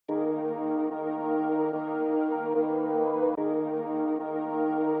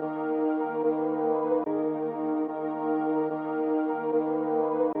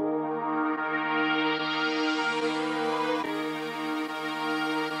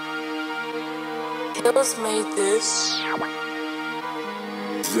Hills made this.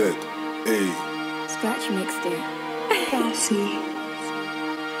 Z-A. Scratch mixtape.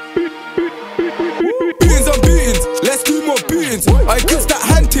 Beatings on beatings, let's do more beatings. I guess that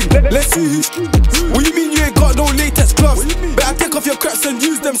hunting, let's see who's. What you mean you ain't got no latex gloves? Better take off your craps and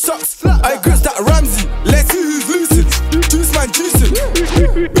use them socks. I guess that Ramsey, let's see who's losing. Juice man juicing.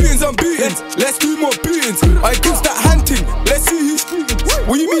 Beatings on beatings, let's do more beatings. I guess that hunting, let's see who's.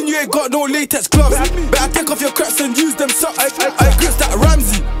 What you mean you ain't got no latex gloves? Better take off your craps and use them socks. I guess that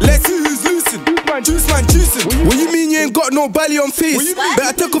Ramsey, let's see who's losing. Juice man juicing. What you mean you ain't got no belly on face?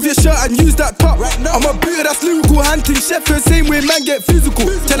 Better take off your shirt and use that top. I'm a beer that's lyrical, hunting Sheffield, same way man get physical.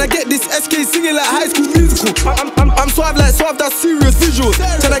 Tryna get this SK singing like High School Musical. I'm suave like suave, that's serious visuals.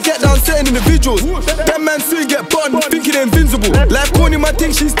 Tryna get down certain individuals. Them man soon get burned, thinking they're invincible. Life corny, my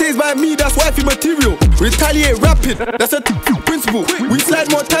thing, she stays by me, that's wifey material. Retaliate rapid, that's a principle. We slide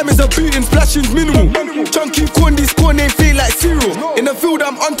more time, it's a beating, splashing's minimal. Chunky corn, these corn ain't feel like cereal. In the field,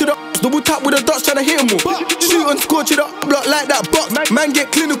 I'm onto the double tap with the dots, tryna hit him all. Shoot and score to the block like that box. Man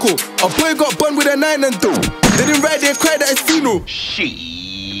get clinical. A boy got bun with a 9 and 2. They didn't ride, they cried at his funeral.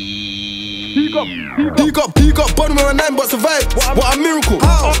 He got bun with a 9 but survived. What a miracle.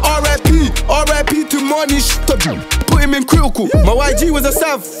 R.I.P. to money. Put him in critical. My YG was a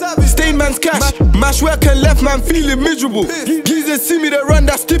sav. Stain man's cash. Mash work and left man feeling miserable. Geezers see me they run,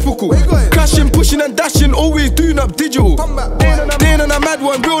 that's typical. Crashing, pushing and dashing, always doing up digital. Staying on a mad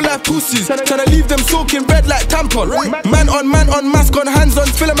one, real life pussies. Tryna leave them soaking red like tampon. Man on, mask on, hands on.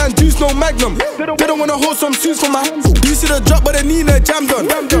 Spill a man juice, no magnum. They don't wanna hold some suits from my hands. You see the drop but they need a jammed on.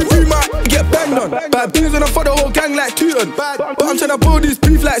 You might get banged on. Bad beans on for the whole gang like Tootin. But I'm tryna build this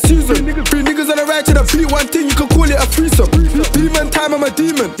beef like Susan. 3 niggas on the ride to the beat, one thing you can call it a threesome. Demon time, I'm a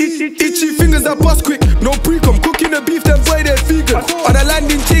demon. Itchy fingers I bust quick, no pre-com. Cooking the beef, then boy they're vegan. On a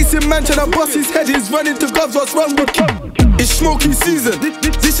landing chasing man, tryna bust his head. He's running to Govs, what's wrong with him? It's smoky season.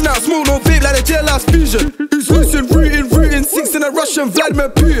 Dishing out smoke, no vape like the jailhouse fusion. Who's losing, rooting, 6 in a Russian, Vladimir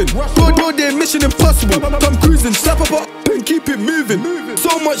Putin. Road day, mission impossible. Come cruising, slap up and keep it moving.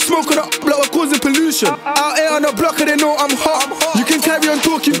 So much smoke on the block, we're causing pollution. Out here on the block, and they know I'm hot. You can carry on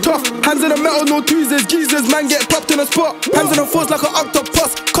talking tough. Hands on the metal, no tweezers, geezers. Man get popped on the spot. Hands on the force like an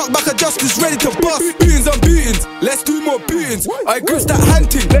octopus. Cock back a justice, ready to bust. Beatings on beatings, let's do more beatings. I grip that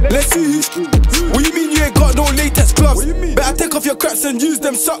hunting, let's see who's. What you mean you ain't got no latex gloves? Better take off your craps and use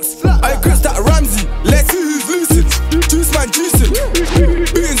them socks. I grip that Ramsey, let's see who's losing. Juice man juicing.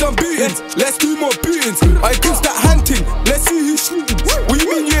 Beatings on beatings, let's do more beatings. I grip that hunting, let's see who's. What you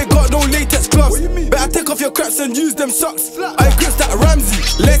mean you ain't got no latex gloves? Better take off your craps and use them socks. I grip that Ramsey,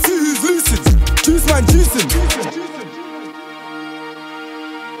 let's see who's losing. Juice man juicing.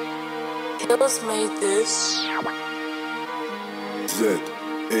 Hills made this.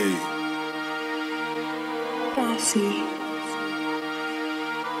 Z-A. Bossy.